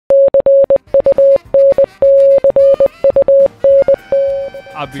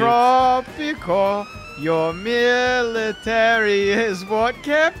Tropico, your military is what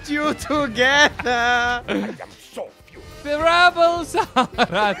kept you together. The rebels are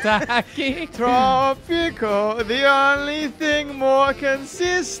attacking. Tropico, the only thing more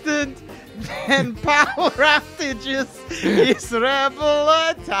consistent than power outages is rebel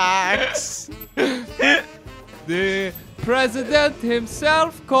attacks. The president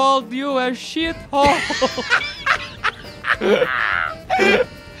himself called you a shithole.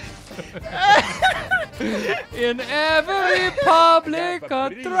 In every public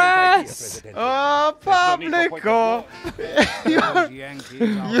address. Oh, Publico,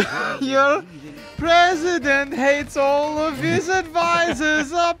 your president hates all of his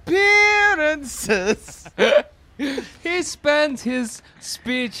advisors' appearances. He spends his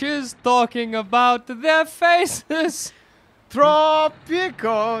speeches talking about their faces.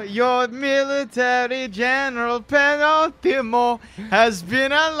 Tropico, your military general Penultimo has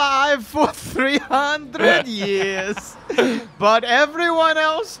been alive for 300 years. But everyone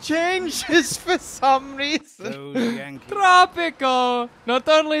else changes for some reason. Tropico! Not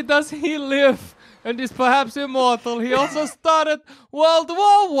only does he live and is perhaps immortal, he also started World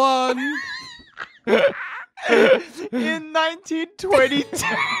War One. In 1922.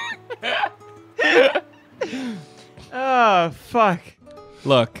 Oh, fuck.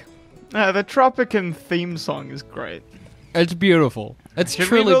 Look, The Tropican theme song is great. it's beautiful. It's Should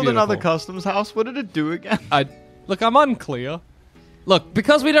truly we build beautiful. another customs house? What did it do again? Look, I'm unclear. Look,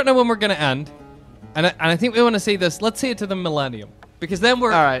 because we don't know when we're going to end, and I think we want to see this, let's see it to the millennium. Because then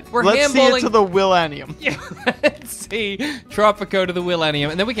we're All right, we're let's see handballing. it to the Willennium. Yeah, let's see Tropico to the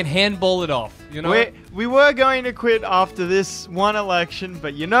millennium, and then we can handball it off. You know? We were going to quit after this one election,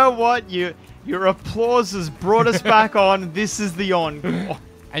 but you know what? Your applause has brought us back on. This is the encore.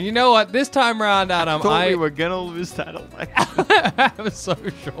 And you know what? This time around, Adam, Thought we were gonna lose that election. I was so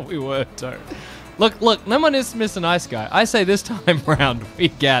sure we were too. Look, no one is Mr. Nice Guy. I say this time round we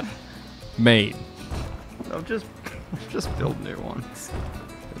get mean. I'll just build new ones.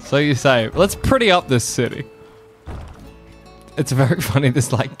 So you say, let's pretty up this city. It's very funny,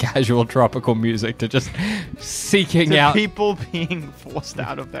 this like casual tropical music to just seeking out people being forced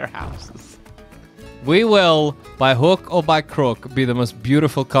out of their houses. We will, by hook or by crook, be the most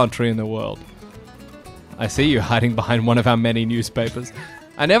beautiful country in the world. I see you hiding behind one of our many newspapers.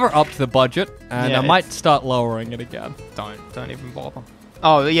 I never upped the budget, and Yeah, I might start lowering it again. Don't even bother.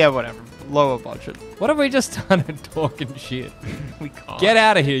 Oh yeah, whatever. Lower budget. What if we just started talking shit? We can't. Get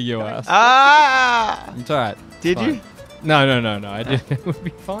out of here, you ass. Ah! It's alright. Did Fine. you? No. I didn't. It would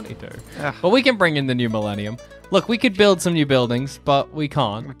be funny too. Ugh. But we can bring in the new millennium. Look, we could build some new buildings, but we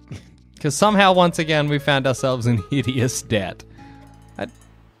can't. Because somehow, once again, we found ourselves in hideous debt.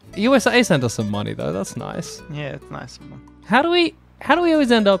 USA sent us some money, though. That's nice. Yeah, it's nice of them. How do we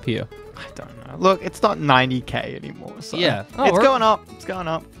always end up here? I don't know. Look, it's not 90k anymore. So Yeah. Oh, it's we're- going up. It's going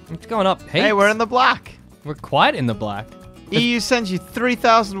up. It's going up. Hey, we're in the black. We're quite in the black. EU sends you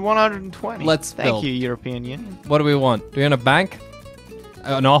 3,120. Let's Thank build. you, European Union. What do we want? Do we want a bank?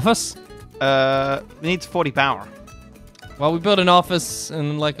 An office? It needs 40 power. Well, we build an office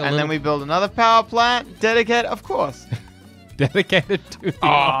and like a And little then we build another power plant. Dedicated, of course. dedicated to the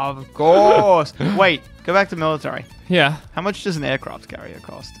office. Of course. Wait, go back to military. Yeah. How much does an aircraft carrier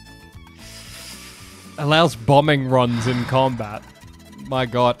cost? Allows bombing runs in combat. My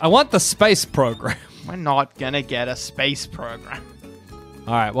god. I want the space program. We're not gonna get a space program.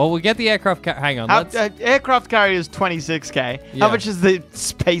 All right. Well, we'll get the aircraft. Hang on. Aircraft carrier is 26k. Yeah. How much is the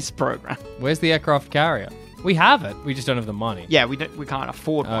space program? Where's the aircraft carrier? We have it. We just don't have the money. Yeah, we can't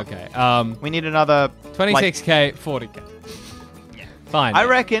afford one. Okay. We need another 26k, 40k. Yeah. Fine. I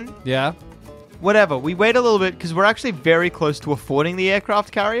reckon. Yeah. Whatever. We wait a little bit because we're actually very close to affording the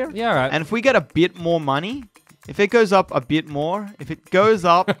aircraft carrier. Yeah. All right. And if we get a bit more money, if it goes up a bit more, if it goes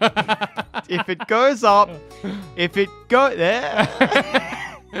up, if it go there.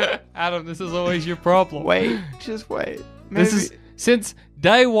 Adam, this is always your problem. Wait, just wait. Maybe. This is since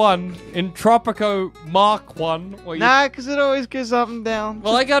day one in Tropico Mark 1. Nah, because it always goes up and down.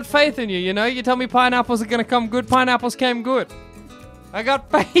 Well, I got faith in you, you know? You tell me pineapples are going to come good, pineapples came good. I got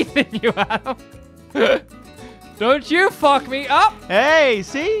faith in you, Adam. Don't you fuck me up. Hey,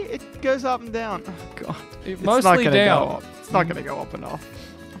 see? It goes up and down. Oh, God. It's Mostly not gonna down. Go up. It's not going to go up enough.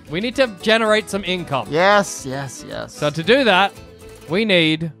 We need to generate some income. Yes. So to do that, we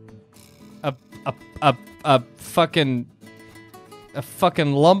need a fucking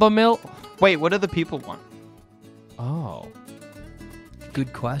lumber mill. Wait, what do the people want? Oh,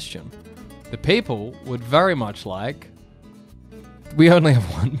 good question. The people would very much like. We only have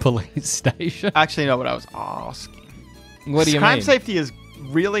one police station. Actually, no, what I was asking. What do you Crime mean? safety is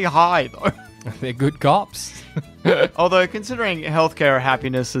really high, though. They're good cops. Although, considering healthcare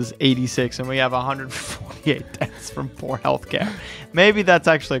happiness is 86 and we have 148 deaths from poor healthcare, maybe that's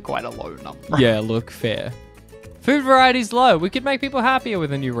actually quite a low number. Yeah, look, fair. Food variety's low. We could make people happier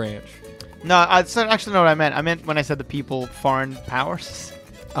with a new ranch. No, that's actually not what I meant. I meant when I said the people, foreign powers.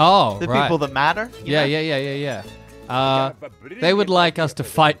 Oh, The right. people that matter. you know? Yeah. They would like us to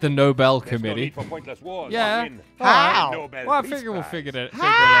fight the Nobel Committee. Yeah. How? Well, I figure we'll figure it out.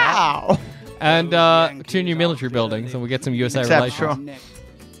 How? And 2 new military buildings, and we'll get some USA Except, relations. sure.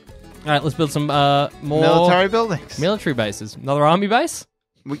 All right, let's build some more Military buildings. military bases. Another army base?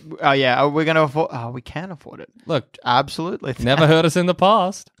 Yeah, we're going to afford... Oh, we can afford it. Look, Absolutely. never hurt us in the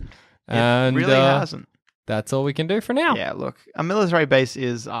past. It And really hasn't. that's all we can do for now. Yeah, look, a military base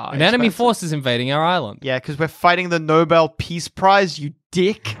is An enemy expensive. force is invading our island. Yeah, because we're fighting the Nobel Peace Prize, you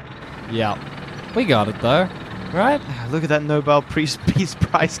dick. Yeah. We got it, though. Right? Look at that Nobel Peace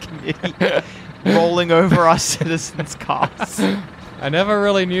Prize committee rolling over our citizens' cars. I never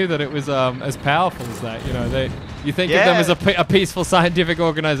really knew that it was as powerful as that. You know, you think of them as a peaceful scientific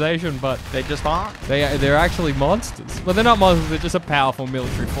organization, but They just aren't. they're actually monsters. Well, they're not monsters. They're just a powerful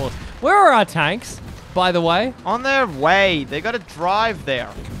military force. Where are our tanks, by the way? On their way. They got to drive there.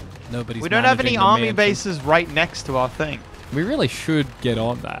 Nobody's. We don't have any managing the army mansion. bases right next to our thing. We really should get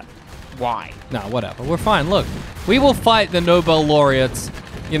on that. Why? No, whatever. We're fine. Look, we will fight the Nobel laureates.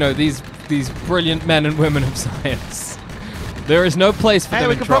 You know, these brilliant men and women of science. There is no place for Hey, them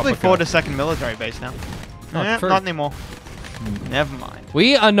we in could probably Tropico. afford a second military base now. Oh, true. Not anymore. Never mind.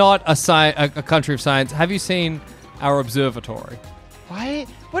 We are not a country of science. Have you seen our observatory? Why?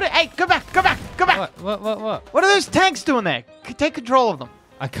 What? Hey, go back! Go back! Go back! What? What are those tanks doing there? Take control of them.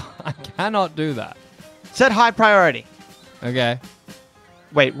 I cannot do that. Set high priority. Okay.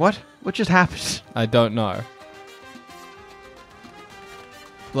 Wait, what? What just happened? I don't know.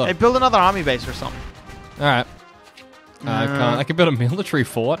 Look. Hey, build another army base or something. All right. I can't. I could build a military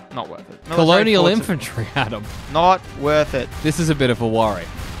fort. Not worth it. Military Colonial forts are infantry, Adam. Not worth it. This is a bit of a worry.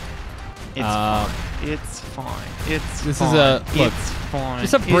 It's fine. It's fine. It's This fine. is a- look, It's fine.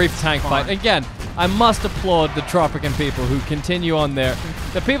 Just a brief It's tank fine. fight. Again, I must applaud the Tropican people who continue on there.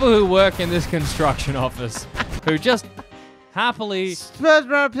 The people who work in this construction office, who just happily.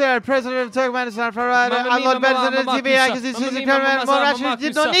 President of Turkmenistan, I love better than the TBI because he's did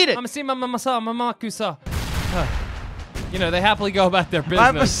not need it. You know, they happily go about their I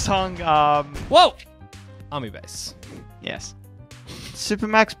have a business. song. Whoa! Army base. Yes.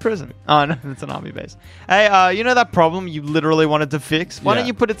 Supermax prison. Oh no, it's an army base. Hey, you know that problem you literally wanted to fix? Why Yeah. don't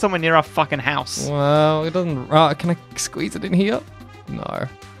you put it somewhere near our fucking house? Well, it doesn't. Can I squeeze it in here? No.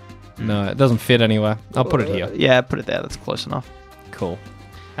 No, it doesn't fit anywhere. I'll put it here. Yeah, put it there. That's close enough. Cool.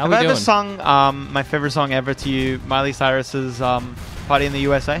 How Have we I doing? ever sung my favorite song ever to you, Miley Cyrus's Party in the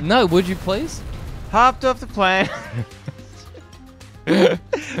USA? No, would you please? Hopped off the plane.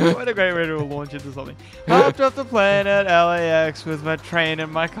 What a great way to launch into something. Hopped off the plane at LAX with my train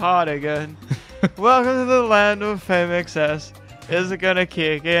and my cardigan. Welcome to the land of fame excess. Is it gonna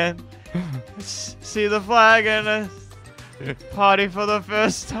kick in? See the flag and a party for the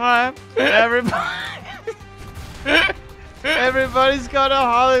first time. Everybody's got a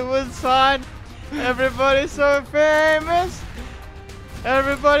Hollywood sign. Everybody's so famous.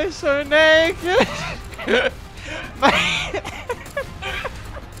 Everybody's so naked.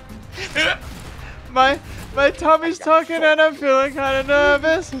 My tummy's tucking and I'm feeling kind of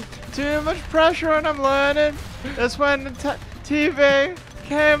nervous. Too much pressure and I'm learning. That's when the TV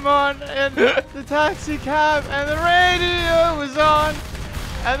came on and the taxi cab and the radio was on.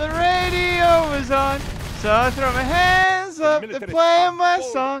 And the radio was on. So I throw my hands up to play my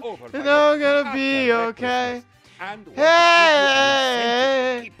song. It's all gonna be okay.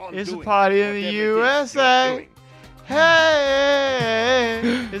 Hey, it's a party in the USA. Hey,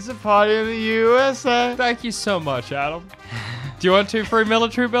 it's a party in the USA. Thank you so much, Adam. Do you want 2 free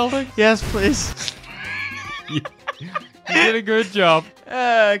military buildings? Yes, please. You did a good job.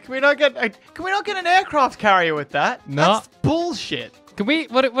 Can we not get an aircraft carrier with that? No. That's bullshit. Can we?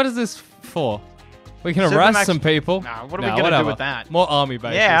 What is this for? We can arrest Supermax- some people. Nah, what are we gonna do whatever. with that? More army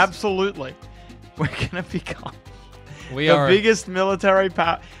bases. Yeah, absolutely. We're gonna become We the are. biggest military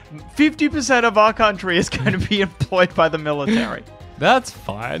power. 50% of our country is going to be employed by the military. That's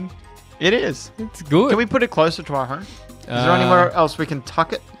fine. It is. It's good. Can we put it closer to our home? Is there anywhere else we can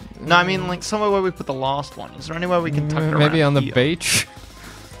tuck it? No, I mean like somewhere where we put the last one. Is there anywhere we can tuck it around? Maybe on the here? beach.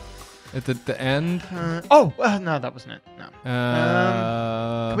 At the end. No, that wasn't it. No.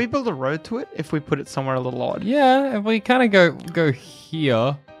 Uh, Can we build a road to it if we put it somewhere a little odd? Yeah, if we kind of go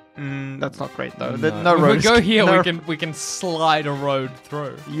here. That's not great though. No If we road. go here, no- we can slide a road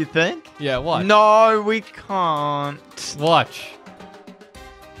through. You think? Yeah, what? No, we can't. Watch.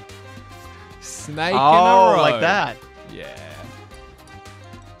 Snake in a Oh, road. like that. Yeah.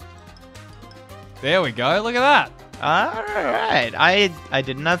 There we go. Look at that. All right. I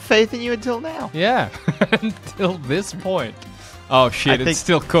didn't have faith in you until now. Yeah. Until this point. Oh shit! I think- It's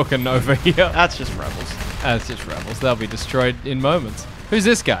still cooking over here. That's just rebels. That's just rebels. They'll be destroyed in moments. Who's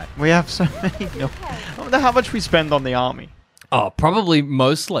this guy? We have so many. No. I wonder how much we spend on the army. Oh, probably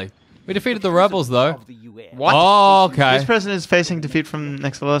mostly. We defeated the rebels though. What? Oh, okay. This president is facing defeat from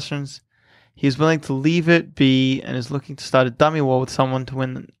next elections. He is willing to leave it be and is looking to start a dummy war with someone to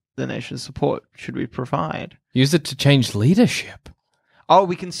win the nation's support. Should we provide? Use it to change leadership. Oh,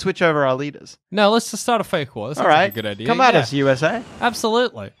 we can switch over our leaders. No, let's just start a fake war. That All sounds like right. a good idea. Come at Yeah. us, USA.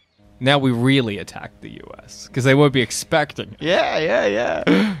 Absolutely. Now we really attack the US because they won't be expecting it.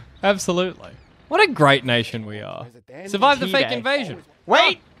 Yeah. Absolutely. What a great nation we are. Survive the fake T-Day. invasion.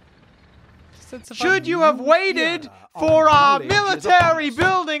 Wait! Said survive- Should you have waited for our military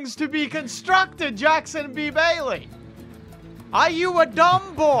buildings to be constructed, Jackson B. Bailey? Are you a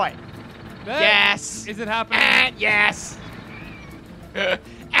dumb boy? There. Yes. Is it happening? Yes.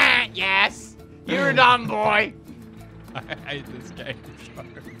 Yes. You're a dumb boy. I hate this game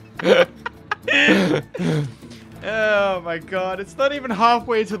show. Oh my god, it's not even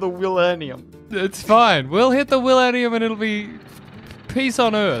halfway to the millennium. It's fine. We'll hit the millennium and it'll be peace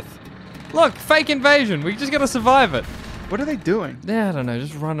on Earth. Look, fake invasion. We just gotta survive it. What are they doing? Yeah, I don't know.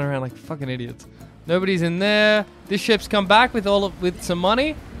 Just running around like fucking idiots. Nobody's in there. This ship's come back with some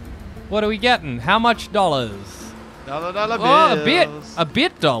money. What are we getting? How much dollars? Dollar Oh, a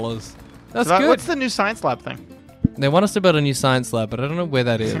bit dollars. That's good. What's the new science lab thing? They want us to build a new science lab, but I don't know where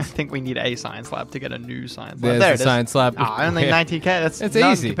that I is. think we need a science lab to get a new science lab. There's There the it is. science lab. Ah, only Yeah. 90k. That's It's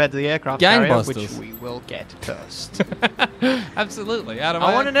none easy. compared to the aircraft carrier, which Gangbusters. we will get first. Absolutely. Out of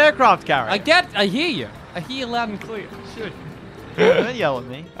I want an aircraft carrier. I hear you. I hear you loud and clear. Should. Don't yell at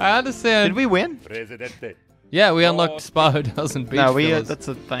me. I understand. Did we win? Yeah, we unlocked Spa Hotels and Beach No, Villas. that's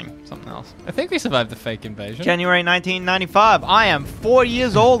a thing. Something else. I think we survived the fake invasion. January 1995. I am 40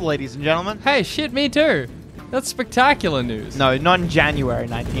 years old, ladies and gentlemen. Hey, shit, me too. That's spectacular news. No, not in January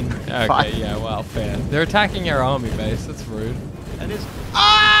 1995. Okay, yeah, well, fair. They're attacking our army base. That's rude. That is.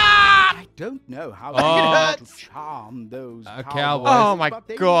 Ah! I don't know how Oh. to charm those cowboys. Oh my but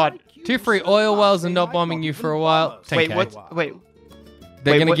they god. like you, 2 free so oil wells they and not might bombing you even for a while. bother. 10K. Wait, what? Wait.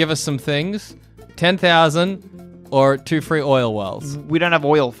 They're wait, going to what- give us some things. 10,000 or 2 free oil wells. We don't have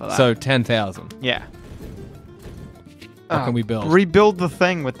oil for that. So 10,000. yeah. What can we build? Rebuild the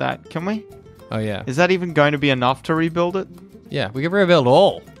thing with that, can we? Oh, yeah. Is that even going to be enough to rebuild it? Yeah, we can rebuild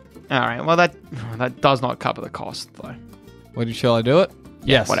all. All right. Well, that does not cover the cost, though. Shall I do it?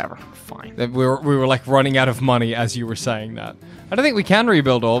 Yes. Whatever. Fine. We were like running out of money as you were saying that. I don't think we can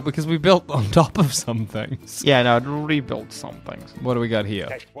rebuild all because we built on top of some things. Yeah, no, rebuild some things. What do we got here?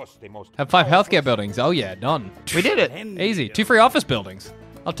 Have 5 healthcare buildings. Oh yeah, done. We did it. Easy. 2 free office buildings.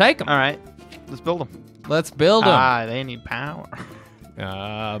 I'll take them. All right. Let's build them. Let's build them. Ah, they need power.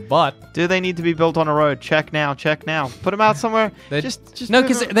 But Do they need to be built on a road? Check now. Check now. Put them out somewhere. they Just no, move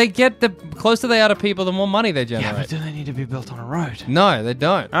because it- they get the closer they are to people, the more money they Yeah, generate. but do they need to be built on a road? No, they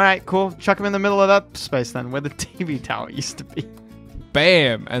don't. All right, cool. Chuck them in the middle of that space then, where the TV tower used to be.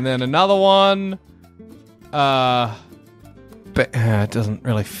 Bam, and then another one. But it doesn't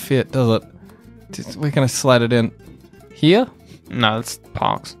really fit, does it? We're gonna slide it in here. No, it's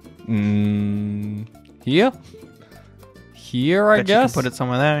parks. Here. Here, I Bet you can guess. put it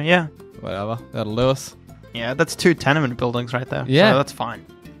somewhere there. Yeah. Whatever. That'll do us. Yeah, that's 2 tenement buildings right there. Yeah. So that's fine.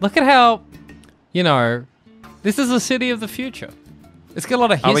 Look at how, this is the city of the future. It's got a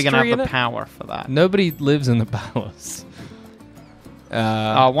lot of history Are we gonna in have the it. power for that? Nobody lives in the palace.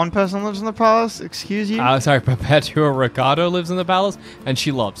 One person lives in the palace. Excuse you. Sorry, Perpetua Ricardo lives in the palace, and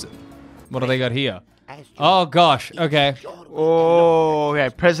she loves it. What do they got here? Oh gosh. Okay. Oh,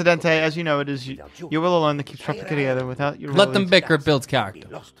 okay. Presidente, as you know, it is you will alone that keeps Tropico together without your. Let them bicker. It builds character.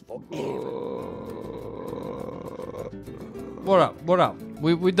 What up? What up?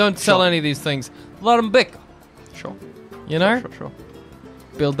 We don't sell Sure. any of these things. Let them bicker. Sure. You know. Sure.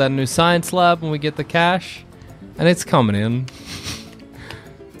 Build that new science lab when we get the cash, and it's coming in.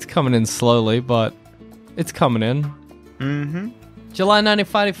 It's coming in slowly, but it's coming in. Mm-hmm. July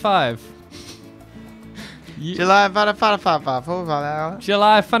 1955. July 5.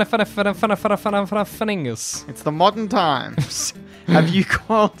 July funningus. It's the modern times. Have you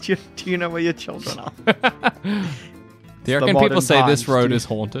called your? Do you know where your children are? Do you reckon people modern say this times, road dude. is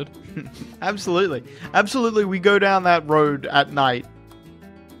haunted? Absolutely. We go down that road at night.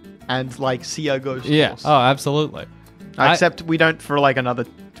 and like see a ghost Yeah. horse. Oh, absolutely. Except we don't for like another.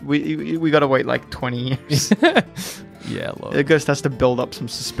 We gotta wait like 20 years. Yeah, look. The ghost has to build up some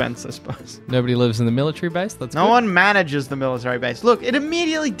suspense, I suppose. Nobody lives in the military base. That's No good. one manages the military base. Look, it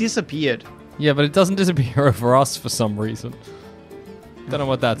immediately disappeared. Yeah, but it doesn't disappear over us for some reason. Don't know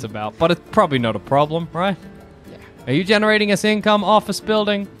what that's about, but it's probably not a problem, right? Yeah. Are you generating us income, office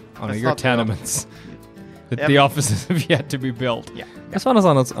building? Oh no, That's you're not the tenements. Yep. The offices have yet to be built. Yeah. This one is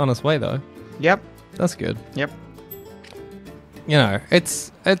on its way though. Yep. That's good. Yep. You know,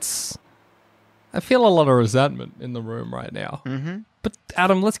 it's. I feel a lot of resentment in the room right now. Mm-hmm. But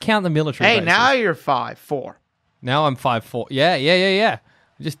Adam, let's count the military. Hey, bases. now you're 5'4". Now I'm 5'4". Yeah.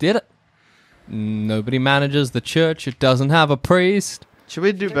 I just did it. Nobody manages the church. It doesn't have a priest. Should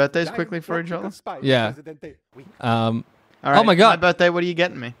we do birthdays quickly for each other? Yeah. All right. Oh my God. My birthday. What are you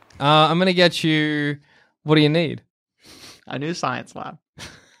getting me? I'm gonna get you. What do you need? A new science lab.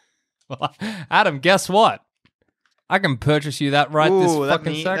 Well, Adam, guess what? I can purchase you that right this Ooh,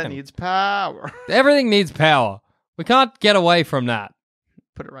 fucking second. That needs power. Everything needs power. We can't get away from that.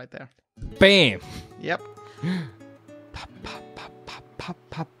 Put it right there. Bam. Yep.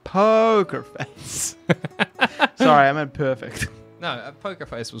 Poker face. Sorry, I meant perfect. No, a poker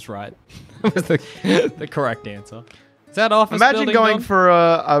face was right. That was the correct answer. Is that office Imagine building going done? for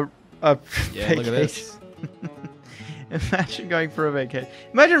a Yeah, vacation. look at this. Imagine going for a vacation.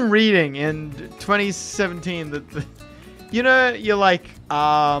 Imagine reading in 2017 that you're like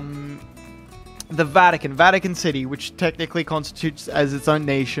the Vatican City, which technically constitutes as its own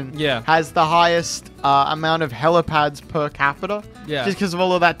nation, Yeah. has the highest amount of helipads per capita. Yeah. Just because of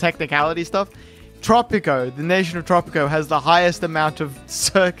all of that technicality stuff. Tropico, the nation of Tropico, has the highest amount of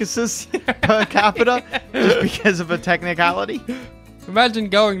circuses per capita, just because of a technicality. Imagine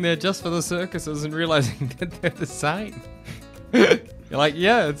going there just for the circuses and realizing that they're the same. You're like,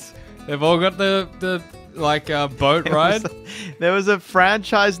 yeah, they've all got the boat ride. There was a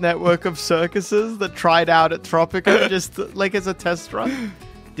franchise network of circuses that tried out at Tropico just like as a test run.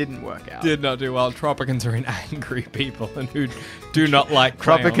 Didn't work out. Did not do well. Tropicans are in angry people and who do not like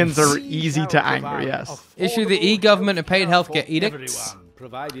Tropicans clowns. are easy to anger, yes. Issue the e-government and paid healthcare edicts.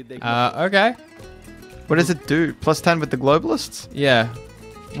 Okay. What does it do? +10 with the globalists? Yeah.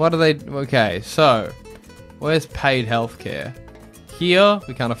 What are they? Okay, so where's paid healthcare? Here,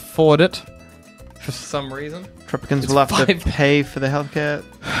 we can't afford it for some reason. Tropicans It's will have to 5. pay for the healthcare.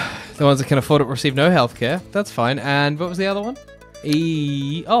 The ones that can afford it receive no healthcare. That's fine. And what was the other one?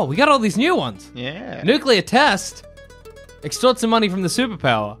 Oh, we got all these new ones. Yeah. Nuclear test. Extort some money from the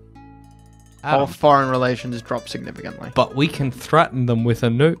superpower. All Adam. foreign relations drop significantly. But we can threaten them with a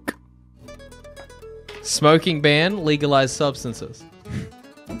nuke. Smoking ban, legalized substances.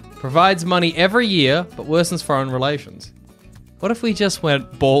 Provides money every year, but worsens foreign relations. What if we just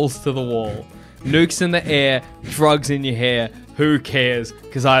went balls to the wall? Nukes in the air, drugs in your hair. Who cares?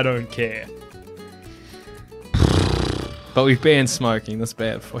 Because I don't care. But we've banned smoking. That's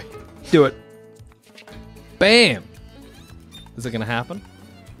bad for you. Do it. Bam! Is it gonna happen?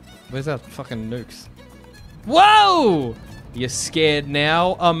 Where's that fucking nukes? Whoa! You scared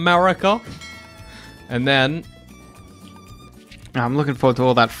now, America? And then, I'm looking forward to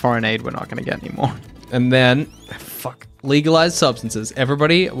all that foreign aid we're not going to get anymore. fuck, legalized substances.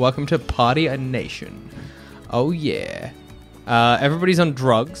 Everybody, welcome to Party a Nation. Oh yeah. Everybody's on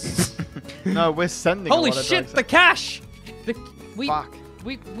drugs. No, we're sending Holy a lot of shit, drugs. the cash! We Fuck.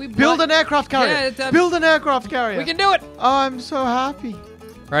 We Build an aircraft carrier. Yeah, Build an aircraft carrier. We can do it! Oh, I'm so happy.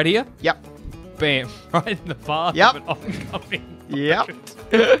 Right here? Yep. Bam. Right in the path Yep. of an oncoming Yep.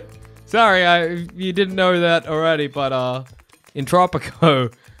 Sorry, you didn't know that already, but in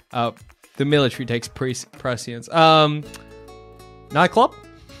Tropico, the military takes precedence. Nightclub?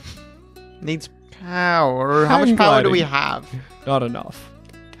 Needs power. How much Hang power do gliding. we have? Not enough.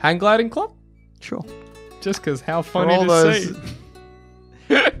 Hang gliding club? Sure. Just because how For funny all to those,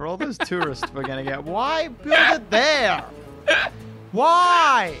 see. for all those tourists we're gonna get. Why build it there?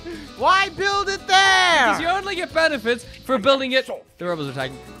 Why? Why build it Because you there? only get benefits for building it. The rebels are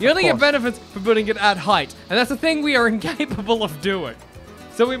attacking. You only get course. benefits for building it at height, and that's a thing we are incapable of doing.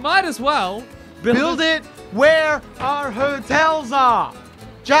 So we might as well Build it where our hotels are.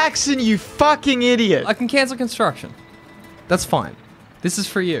 Jackson, you fucking idiot. I can cancel construction. That's fine. This is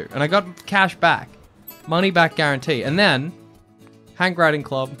for you, and I got cash back, money back guarantee, and then hang gliding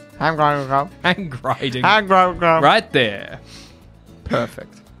club, Hang gliding. hang gliding, Hang gliding. right there.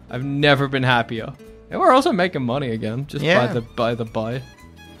 Perfect. I've never been happier. And we're also making money again, just Yeah. by the by.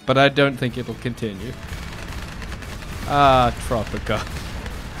 But I don't think it'll continue. Tropico.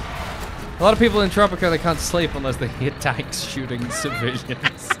 A lot of people in Tropico, they can't sleep unless they hear tanks shooting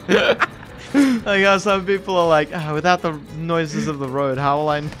civilians. Like how some people are like, without the noises of the road, how will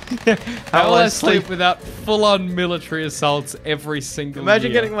I? How will I sleep without full-on military assaults every single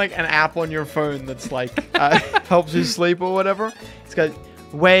Imagine year? getting like an app on your phone that's like helps you sleep or whatever. It's got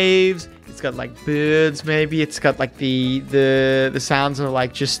waves. It's got like birds. Maybe it's got like the sounds of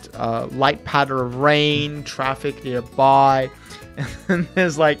like just light patter of rain, traffic nearby, and then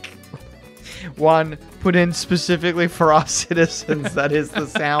there's like one put in specifically for our citizens. That is the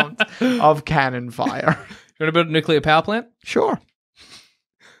sound of cannon fire. You want to build a nuclear power plant? Sure.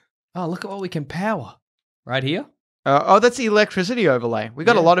 Oh, look at what we can power. Right here? That's the electricity overlay. We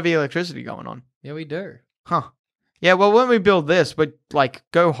got a Yeah. lot of electricity going on. Yeah, we do. Huh. Yeah, well, when we build this, but like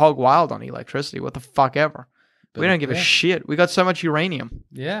go hog wild on electricity. What the fuck ever. We don't give a shit. We got so much uranium.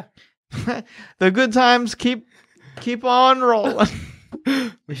 Yeah. The good times keep on rolling.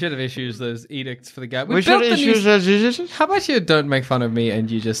 We should have issued those edicts for the game. We should issue those. How about you don't make fun of me and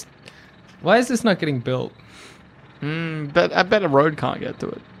you just... Why is this not getting built? But I bet a road can't get to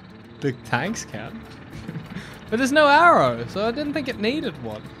it. The tanks can. But there's no arrow, so I didn't think it needed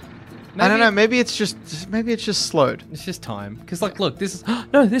one. I don't know. Maybe it's just slowed. It's just time. Because, like, look, this is...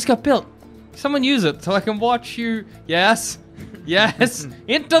 No, this got built. Someone use it so I can watch you... Yes. Yes.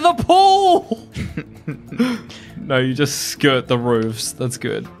 Into the pool. No, you just skirt the roofs. That's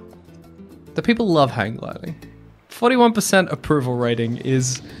good. The people love hang gliding. 41% approval rating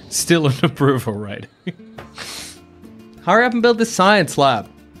is still an approval rating. Hurry up and build this science lab.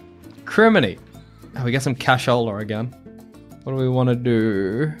 Criminy. Oh, we got some cashola again. What do we want to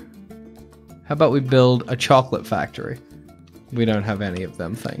do? How about we build a chocolate factory? We don't have any of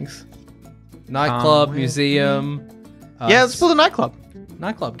them things. Nightclub, museum. Yeah, let's build a nightclub.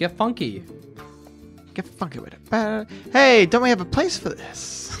 Nightclub, get funky. Get funky with it. Hey, don't we have a place for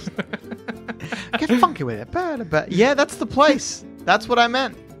this? Get funky with it. Yeah, that's the place. That's what I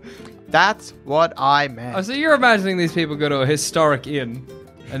meant. That's what I meant. Oh, so you're imagining these people go to a historic inn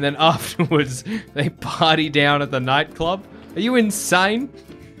and then afterwards they party down at the nightclub? Are you insane?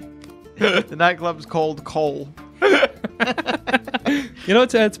 The nightclub's called Coal. You know,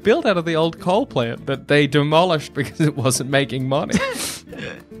 it's built out of the old coal plant that they demolished because it wasn't making money.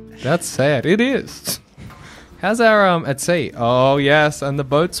 That's sad. It is. How's our at sea? Oh yes, and the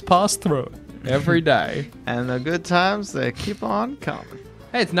boats pass through it every day. And the good times, they keep on coming.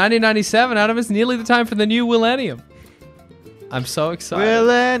 Hey, it's 1997, Adam. It's nearly the time for the new millennium. I'm so excited.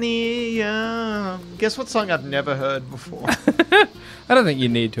 Millennium. Guess what song I've never heard before? I don't think you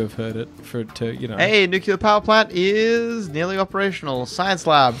need to have heard it for it to, you know. Hey, nuclear power plant is nearly operational. Science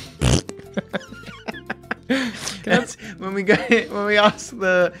lab. That's when we ask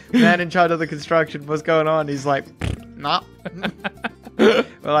the man in charge of the construction what's going on, he's like, nah. We're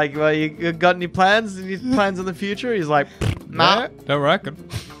like, well, you got any plans? Any plans in the future? He's like, nah. Yeah, don't reckon.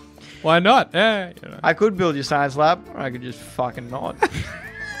 Why not? Yeah, you know. I could build your science lab, or I could just fucking not.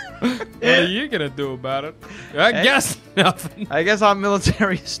 What are you gonna do about it? I guess nothing. I guess our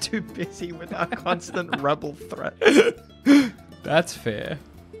military is too busy with our constant rebel threats. That's fair.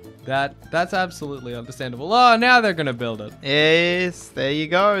 That's absolutely understandable. Oh, now they're gonna build it. Yes, there you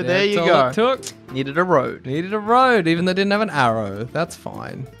go. There you That's go. all it took. Needed a road. Needed a road, even though they didn't have an arrow. That's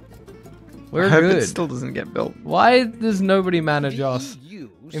fine. We're I hope good. it still doesn't get built. Why does nobody manage us?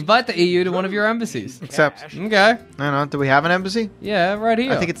 Invite the EU to one of your embassies. Except, Okay. I don't know. Do we have an embassy? Yeah, right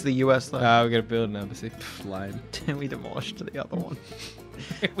here. I think it's the US though. Oh, we gotta build an embassy. Pff, lame. We demolished the other one.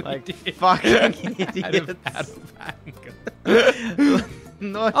 We Like did. fucking Out idiots. of anger.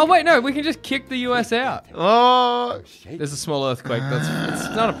 No. Oh wait, no, we can just kick the US out. Oh, There's a small earthquake.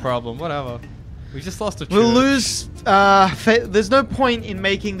 It's not a problem. Whatever. We just lost a church. we'll lose. There's no point in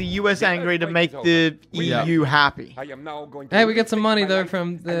making the US angry to make the EU happy. Hey, we got some money though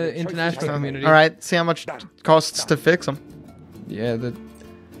from the international community. All right, see how much it costs to fix them. Yeah,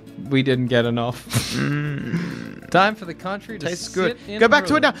 we didn't get enough. Time for the country to Tastes sit good. in Go back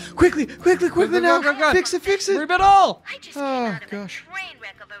to it ruin. now. Quickly now. Go. Fix it. Reap it all. Oh gosh.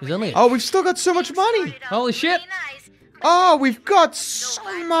 There's only Oh, we've still got so much money. Holy shit. Oh, we've got so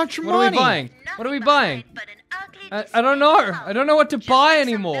much money. What are we buying? What are we buying? I don't know. I don't know what to buy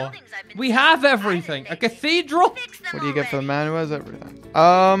anymore. We have everything. A cathedral? What do you get for the man who has everything?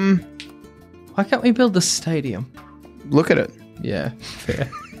 Why can't we build the stadium? Look at it. Yeah, fair.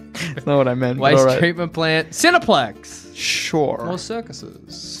 That's not what I meant. but Waste all right. treatment plant. Cineplex. Sure. More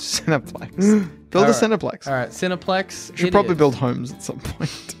circuses. Cineplex. Build a Alright. Cineplex. All right, Cineplex. Should it probably is. build homes at some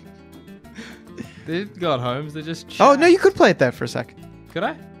point. They've got homes. They're just. Oh no, you could play it there for a sec. Could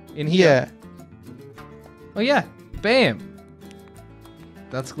I? In here? Yeah. Oh yeah. Bam.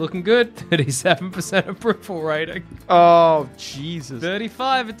 That's looking good. 37% approval rating. Oh, Jesus.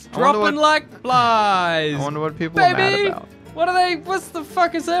 35. It's I wonder dropping what- like flies. I wonder what people are mad Baby, about. what are they? What's the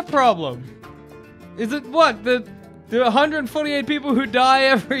fuck is their problem? Is it what the 148 people who die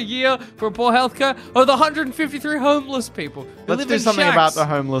every year for poor healthcare, or the 153 homeless people who Let's live do in something shacks? about the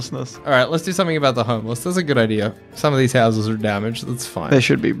homelessness. All right, let's do something about the homeless. That's a good idea. Some of these houses are damaged. That's fine. They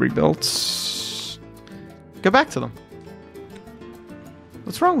should be rebuilt. Go back to them.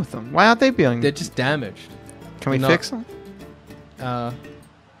 What's wrong with them? Why aren't they being... They're just damaged. Can we not- fix them?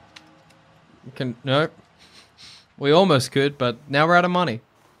 No. We almost could, but now we're out of money.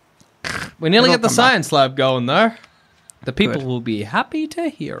 We nearly It'll get the come back. science lab going though. The people Good. will be happy to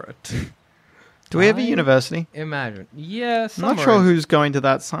hear it. Do we have a I university? Imagine. Yeah, I'm not sure who's going to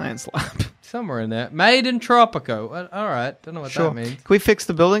that science lab. somewhere in there. Made in Tropico. All right, don't know what Sure. that means. Can we fix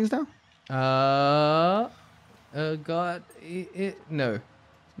the buildings now? God, no.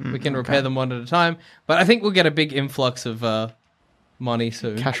 We can repair them one at a time, but I think we'll get a big influx of money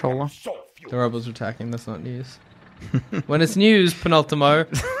soon. Cashola. The rebels are attacking. That's not news. When it's news, Penultimo,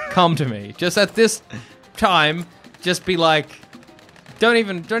 come to me. Just at this time, just be like, don't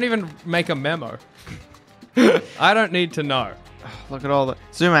even make a memo. I don't need to know. Look at all the...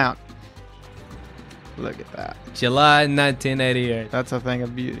 Zoom out. Look at that. July 1988. That's a thing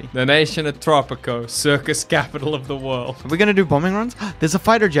of beauty. The nation of Tropico, circus capital of the world. Are we going to do bombing runs? There's a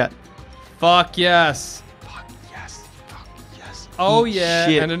fighter jet. Fuck yes. Fuck yes. Fuck yes. Oh Eat yeah,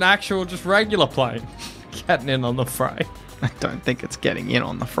 shit. and an actual just regular plane. Getting in on the fray. I don't think it's getting in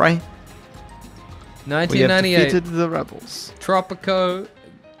on the fray. We have 1998. defeated the rebels. Tropico,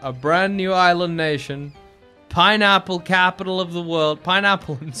 a brand new island nation. Pineapple capital of the world.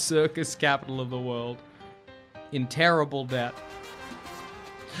 Pineapple and circus capital of the world. In terrible debt.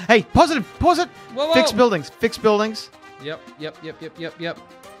 Hey, pause it. Pause it. Whoa, whoa. Fix buildings. Fix buildings. Yep.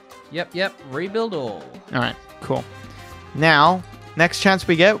 Rebuild all. All right. Cool. Now, next chance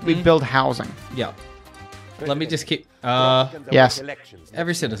we get, we build housing. Yep. Let me just keep... Yes.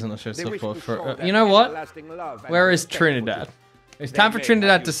 Every citizen should look for... you know what? Where is Trinidad? It's time for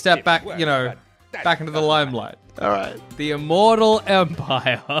Trinidad to step back, you know, back into the limelight. All right. The immortal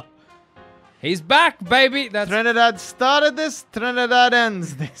empire. He's back, baby. Trinidad started this. Trinidad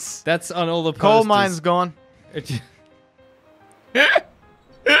ends this. That's on all the posters. Coal mine's gone.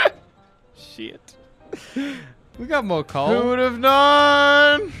 Shit. We got more coal. Who would have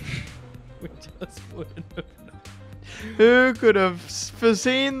known? We just wouldn't have known. Who could have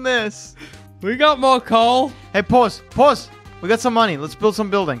foreseen this? We got more coal. Hey, pause. Pause. We got some money. Let's build some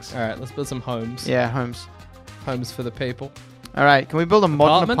buildings. All right, let's build some homes. Yeah, homes. Homes for the people. All right. Can we build a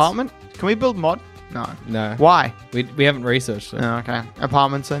modern Apartments? apartment? Can we build mod? No. No. Why? We haven't researched it. Oh, okay.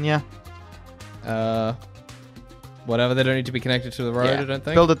 Apartments then, yeah. Whatever. They don't need to be connected to the road, Yeah. I don't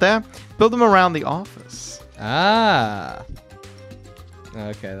think. Build it there. Build them around the office. Ah.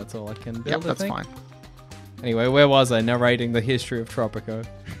 Okay, that's all I can build, Yep, I that's think. fine. Anyway, where was I narrating the history of Tropico?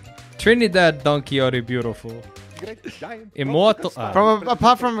 Trinidad Don Quixote beautiful. Immortal.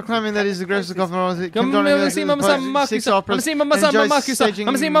 Apart from claiming that he's the greatest governor, six operas,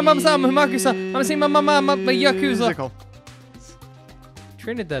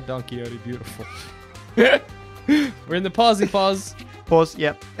 Trinidad Don Quixote beautiful. We're in the pause. Pause.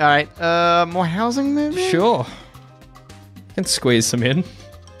 Yep. All right. More housing, maybe. Sure. Can squeeze some in.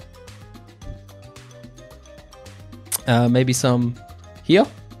 Maybe some here.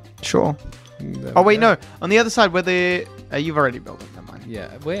 Sure. There Oh we wait, go. no. On the other side, where the you've already built it. Never mind. Yeah,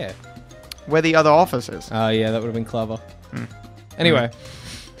 where? Where the other office is. Oh, yeah, that would have been clever. Anyway.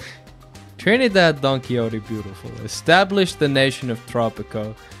 Trinidad Don Quixote Beautiful established the nation of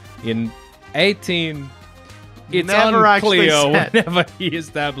Tropico in 18... It's Never actually unclear said. whenever he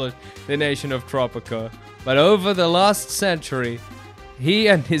established the nation of Tropico. But over the last century, he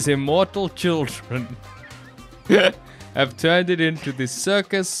and his immortal children have turned it into the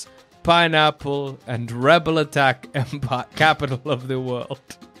circus, pineapple, and rebel attack empire capital of the world.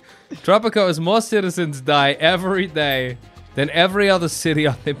 Tropico has more citizens die every day than every other city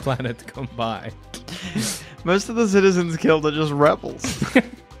on the planet combined. Most of the citizens killed are just rebels.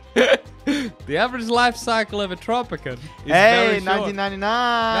 The average life cycle of a Tropican is Hey, very short.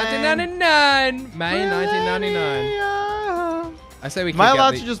 1999. 1999! May 1999. Yeah. I say we Am I can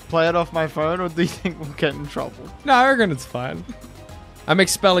allowed get to just play it off my phone, or do you think we'll get in trouble? No, I reckon it's fine. I'm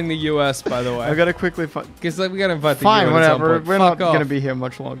expelling the US, by the way. I've got to quickly Because we gotta invite the Fine, UN at some whatever. point. We're Fuck not off. going to be here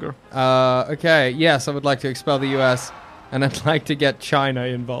much longer. Okay, yes, I would like to expel the US, and I'd like to get China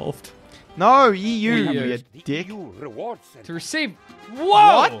involved. No, EU, EU. you dick. To receive... Whoa!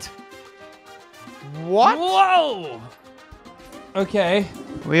 What? What? Whoa! Okay.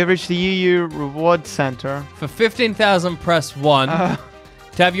 We have reached the EU Reward Center. For 15,000, press 1.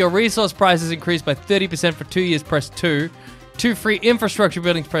 To have your resource prices increased by 30% for 2 years, press 2. 2 free infrastructure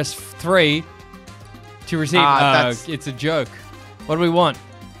buildings, press 3. To receive... it's a joke. What do we want?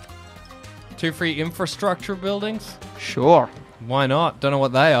 2 free infrastructure buildings? Sure. Why not? Don't know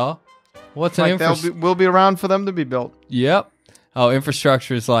what they are. What's an infrastructure? We'll be around for them to be built. Yep. Oh,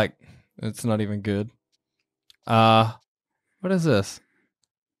 infrastructure is like... It's not even good. What is this?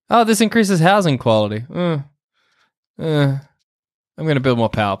 Oh, this increases housing quality. I'm going to build more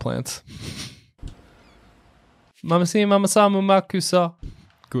power plants. Mama samu makusa.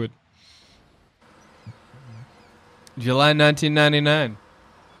 Good. July 1999.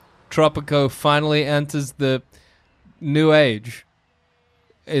 Tropico finally enters the new age.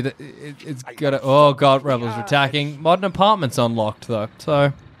 It's got a... Oh, God, rebels are attacking. Modern apartments unlocked, though.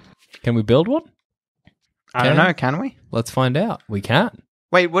 So, can we build one? I don't know. Can we? Let's find out. We can.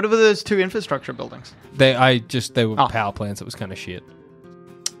 Wait, what were those 2 infrastructure buildings? They were power plants. It was kind of shit.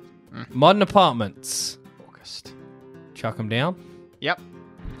 Modern apartments. August. Chuck them down. Yep.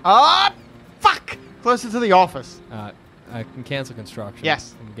 Ah, fuck! Closer to the office. I can cancel construction.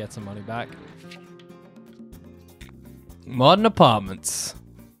 Yes. And get some money back. Modern apartments.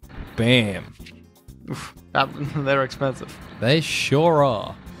 Bam. Oof, they're expensive. They sure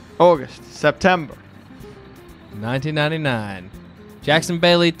are. August, September. 1999. Jackson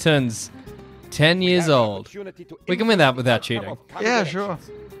Bailey turns 10 years old. We can win that without cheating. Yeah, sure.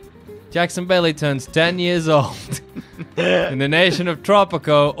 Jackson Bailey turns 10 years old. In the nation of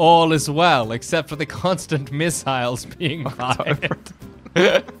Tropico, all is well, except for the constant missiles being fired.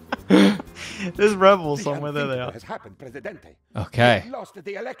 There's rebels somewhere. There they are. Okay. Lost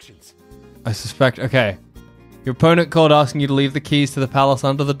the elections. I suspect... Okay. Your opponent called asking you to leave the keys to the palace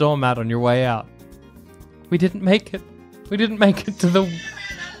under the doormat on your way out. We didn't make it. We didn't make it to the...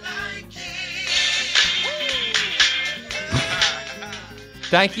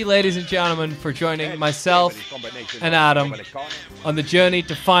 Thank you, ladies and gentlemen, for joining myself and Adam on the journey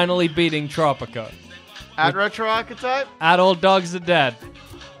to finally beating Tropico. At Retro Archetype. At All Dogs Are Dead.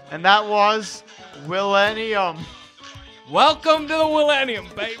 And that was Millennium. Welcome to the Millennium,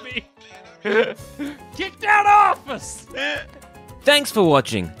 baby. Kick that off us. Thanks for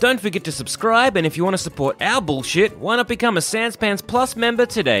watching. Don't forget to subscribe, and if you want to support our bullshit, why not become a Sanspants Plus member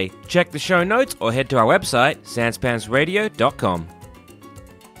today? Check the show notes or head to our website, sanspantsradio.com.